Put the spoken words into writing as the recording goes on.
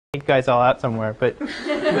you guys all out somewhere, but so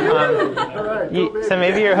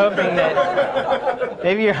maybe you're hoping that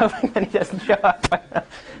he doesn't show up.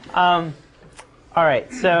 All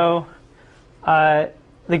right, so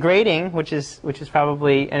the grading, which is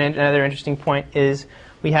probably another interesting point, is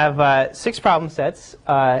we have 6 problem sets,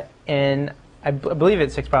 and I believe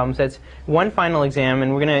it's 6 problem sets, 1 final exam,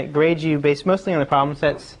 and we're going to grade you based mostly on the problem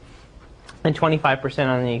sets and 25%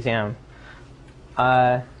 on the exam.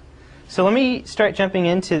 So let me start jumping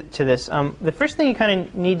into this. The first thing you kind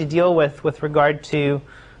of need to deal with regard to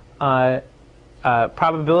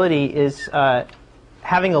probability is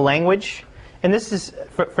having a language, and this is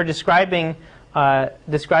for describing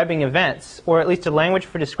events, or at least a language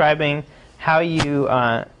for describing how you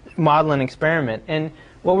model an experiment. And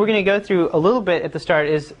what we're going to go through a little bit at the start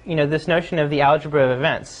is this notion of the algebra of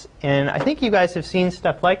events. And I think you guys have seen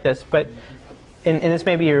stuff like this, but and this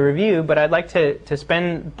may be a review, but I'd like to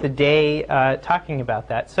spend the day talking about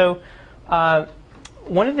that. So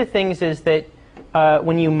one of the things is that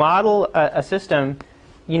when you model a system,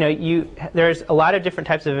 there's a lot of different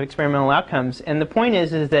types of experimental outcomes. And the point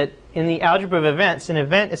is that in the algebra of events, an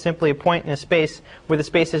event is simply a point in a space where the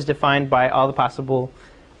space is defined by all the possible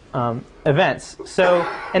events. So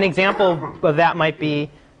an example of that might be,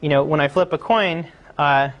 when I flip a coin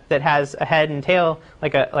that has a head and tail,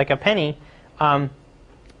 like a penny.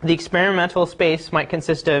 The experimental space might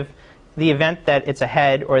consist of the event that it's a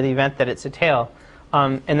head or the event that it's a tail,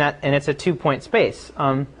 and it's a 2-point space.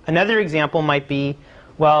 Another example might be,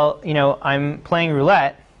 well, I'm playing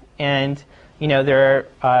roulette, and there's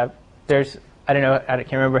I don't know, I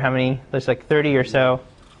can't remember how many. There's like 30 or so.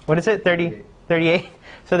 What is it? 38.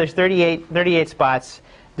 So there's 38 spots,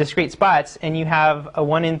 discrete spots, and you have a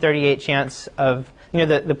 1 in 38 chance of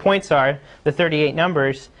the points are the 38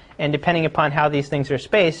 numbers. And depending upon how these things are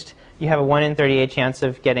spaced, you have a 1 in 38 chance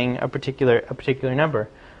of getting a particular number.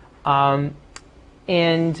 And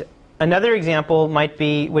another example might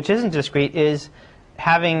be, which isn't discrete, is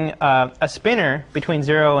having a spinner between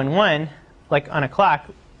 0 and 1, like on a clock,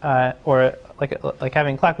 or like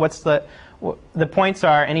having a clock. What's the points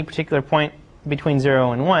are any particular point between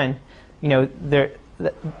 0 and 1.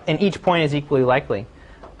 And each point is equally likely.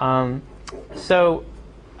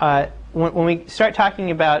 When we start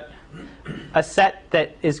talking about a set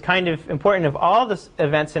that is kind of important of all the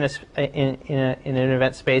events in an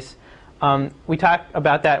event space, we talk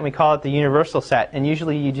about that and we call it the universal set, and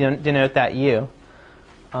usually you denote that U.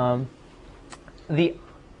 The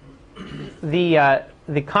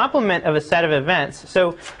complement of a set of events.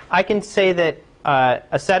 So I can say that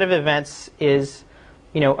a set of events is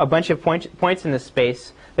a bunch of points in the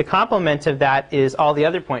space. The complement of that is all the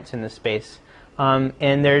other points in the space,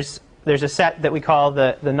 and there's a set that we call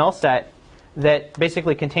the null set that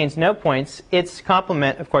basically contains no points. Its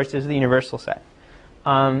complement, of course, is the universal set.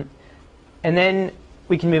 And then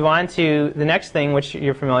we can move on to the next thing, which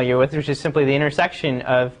you're familiar with, which is simply the intersection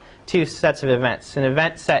of 2 sets of events. An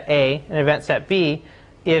event set A and an event set B.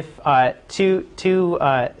 If the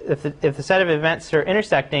set of events are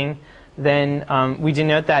intersecting, then we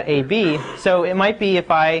denote that AB. So it might be if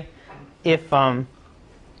I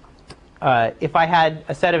had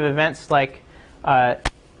a set of events like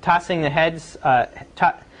tossing the heads,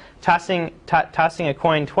 tossing a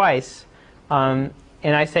coin twice,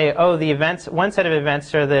 and I say, oh, the events, one set of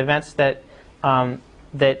events are the events that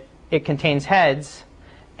that it contains heads,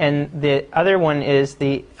 and the other one is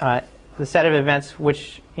the set of events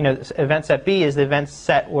which event set B is the event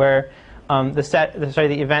set where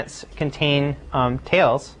the events contain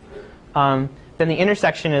tails. Then the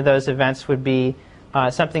intersection of those events would be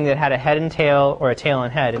something that had a head and tail, or a tail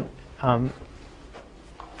and head. And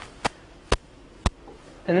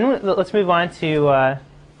then let's move on to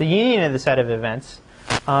the union of the set of events.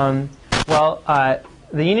 The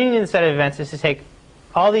union of the set of events is to take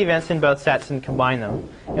all the events in both sets and combine them.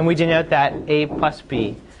 And we denote that A plus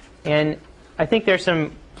B. And I think there's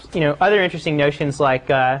some other interesting notions like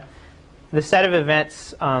the set of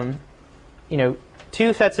events, 2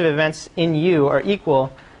 sets of events in U are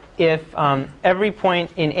equal if every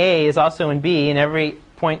point in A is also in B, and every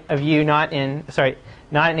point of U not in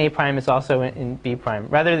A prime is also in B prime.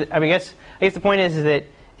 Rather, I guess the point is that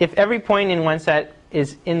if every point in one set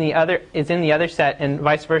is in the other set, and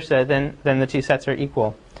vice versa, then the 2 sets are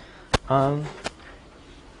equal. And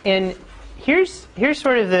here's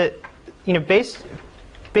sort of the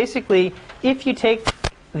basically, if you take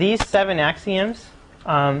these 7 axioms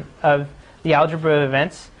of the algebra of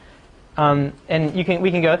events. And we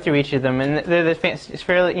can go through each of them, and they're the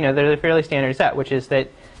fairly standard set, which is that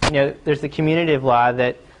there's the commutative law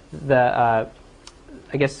that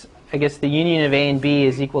I guess the union of A and B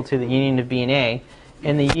is equal to the union of B and A,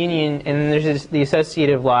 and the union, and then there's the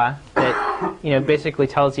associative law that basically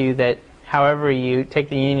tells you that however you take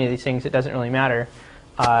the union of these things, it doesn't really matter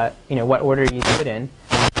what order you do it in.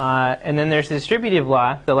 And then there's the distributive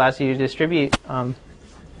law that allows you to distribute, and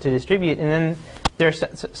then there's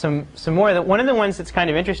some more. One of the ones that's kind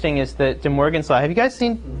of interesting is the De Morgan's law. Have you guys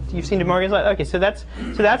seen De Morgan's law? Okay, so that's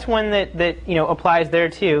one that applies there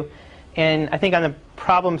too. And I think on the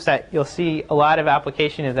problem set you'll see a lot of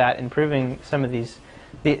application of that in proving some of the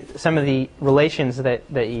relations that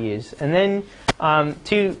you use. And then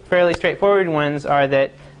two fairly straightforward ones are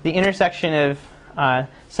that the intersection of an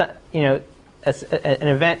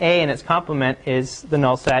event A and its complement is the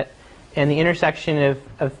null set, and the intersection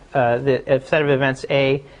of the set of events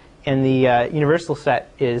A and the universal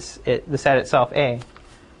set is the set itself A.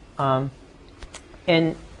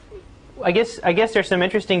 And I guess there's some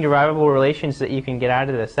interesting derivable relations that you can get out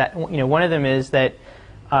of this. That one of them is that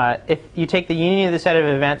if you take the union of the set of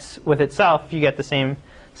events with itself, you get the same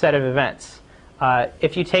set of events.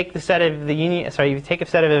 If you take the set of you take a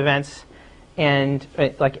set of events and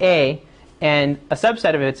like A and a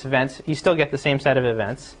subset of its events, you still get the same set of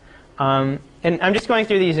events. And I'm just going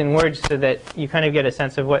through these in words so that you kind of get a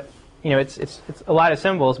sense of what it's a lot of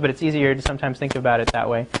symbols, but it's easier to sometimes think about it that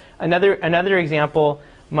way. Another example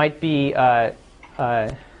might be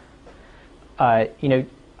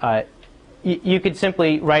you could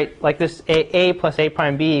simply write like this: a plus a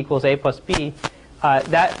prime b equals a plus b.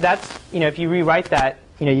 That's if you rewrite that,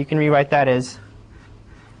 you can rewrite that as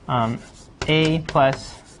a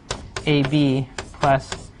plus ab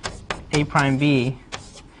plus a prime b,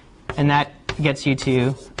 and that gets you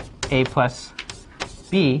to a plus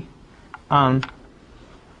b. I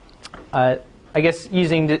guess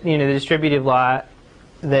using the distributive law,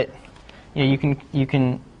 that you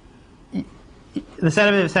can the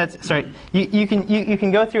set of sets. Sorry, you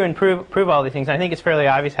can go through and prove all these things. I think it's fairly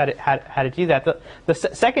obvious how to do that. The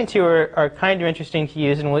second two are kind of interesting to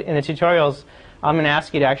use, and in the tutorials, I'm going to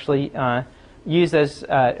ask you to actually use those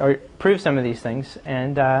or prove some of these things.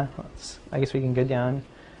 And I guess we can go down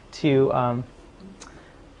to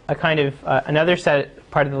a kind of another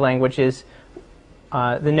part of the language is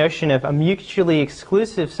the notion of a mutually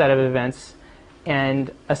exclusive set of events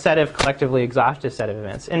and a set of collectively exhaustive set of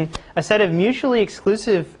events. And a set of mutually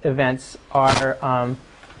exclusive events are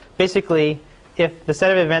basically if the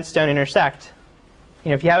set of events don't intersect.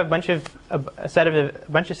 If you have a bunch of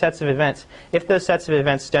sets of events, if those sets of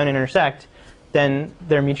events don't intersect, then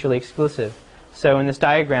they're mutually exclusive. So in this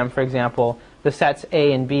diagram, for example, the sets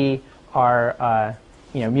A and B are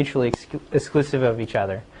mutually exclusive of each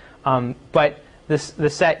other. But the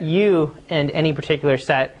set U and any particular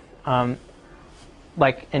set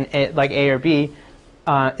like A or B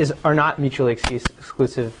are not mutually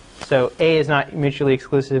exclusive. So A is not mutually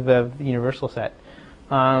exclusive of the universal set.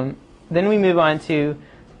 Then we move on to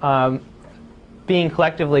being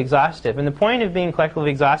collectively exhaustive. And the point of being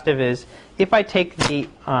collectively exhaustive is if I take the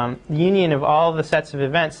union of all the sets of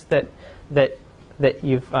events that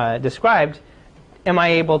you've described, am I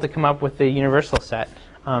able to come up with the universal set?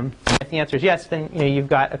 If the answer is yes, then you've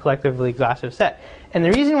got a collectively exhaustive set. And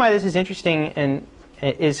the reason why this is interesting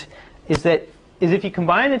is if you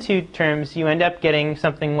combine the two terms, you end up getting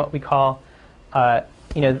something what we call the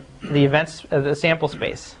events of the sample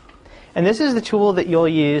space. And this is the tool that you'll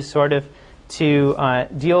use sort of to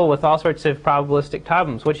deal with all sorts of probabilistic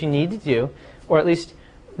problems. What you need to do, or at least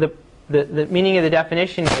the meaning of the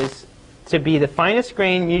definition is to be the finest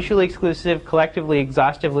grained, mutually exclusive, collectively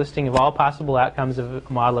exhaustive listing of all possible outcomes of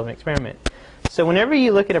a model of an experiment. So whenever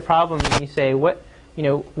you look at a problem and you say, what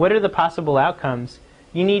are the possible outcomes,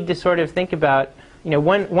 you need to sort of think about,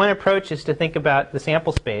 one approach is to think about the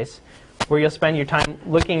sample space, where you'll spend your time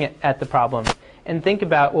looking at the problem, and think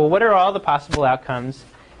about, well, what are all the possible outcomes,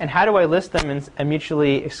 and how do I list them in a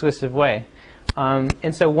mutually exclusive way?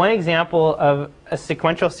 And so one example of a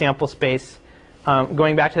sequential sample space,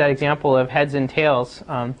 going back to that example of heads and tails,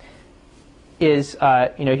 is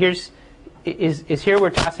here we're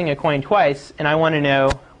tossing a coin twice, and I want to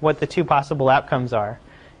know what the two possible outcomes are.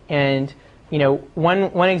 And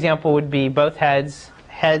one example would be both heads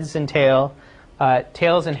and tails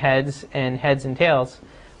and heads and tails.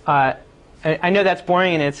 I know that's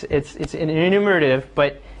boring and it's enumerative,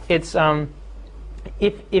 but it's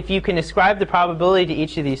if you can ascribe the probability to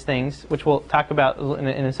each of these things, which we'll talk about in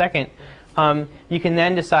a second, you can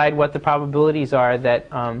then decide what the probabilities are that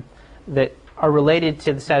are related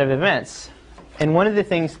to the set of events. And one of the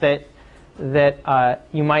things that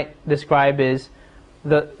you might describe is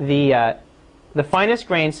the finest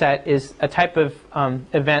grain set is a type of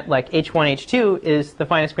event like H1, H2 is the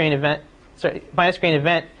finest grain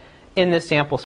event in this sample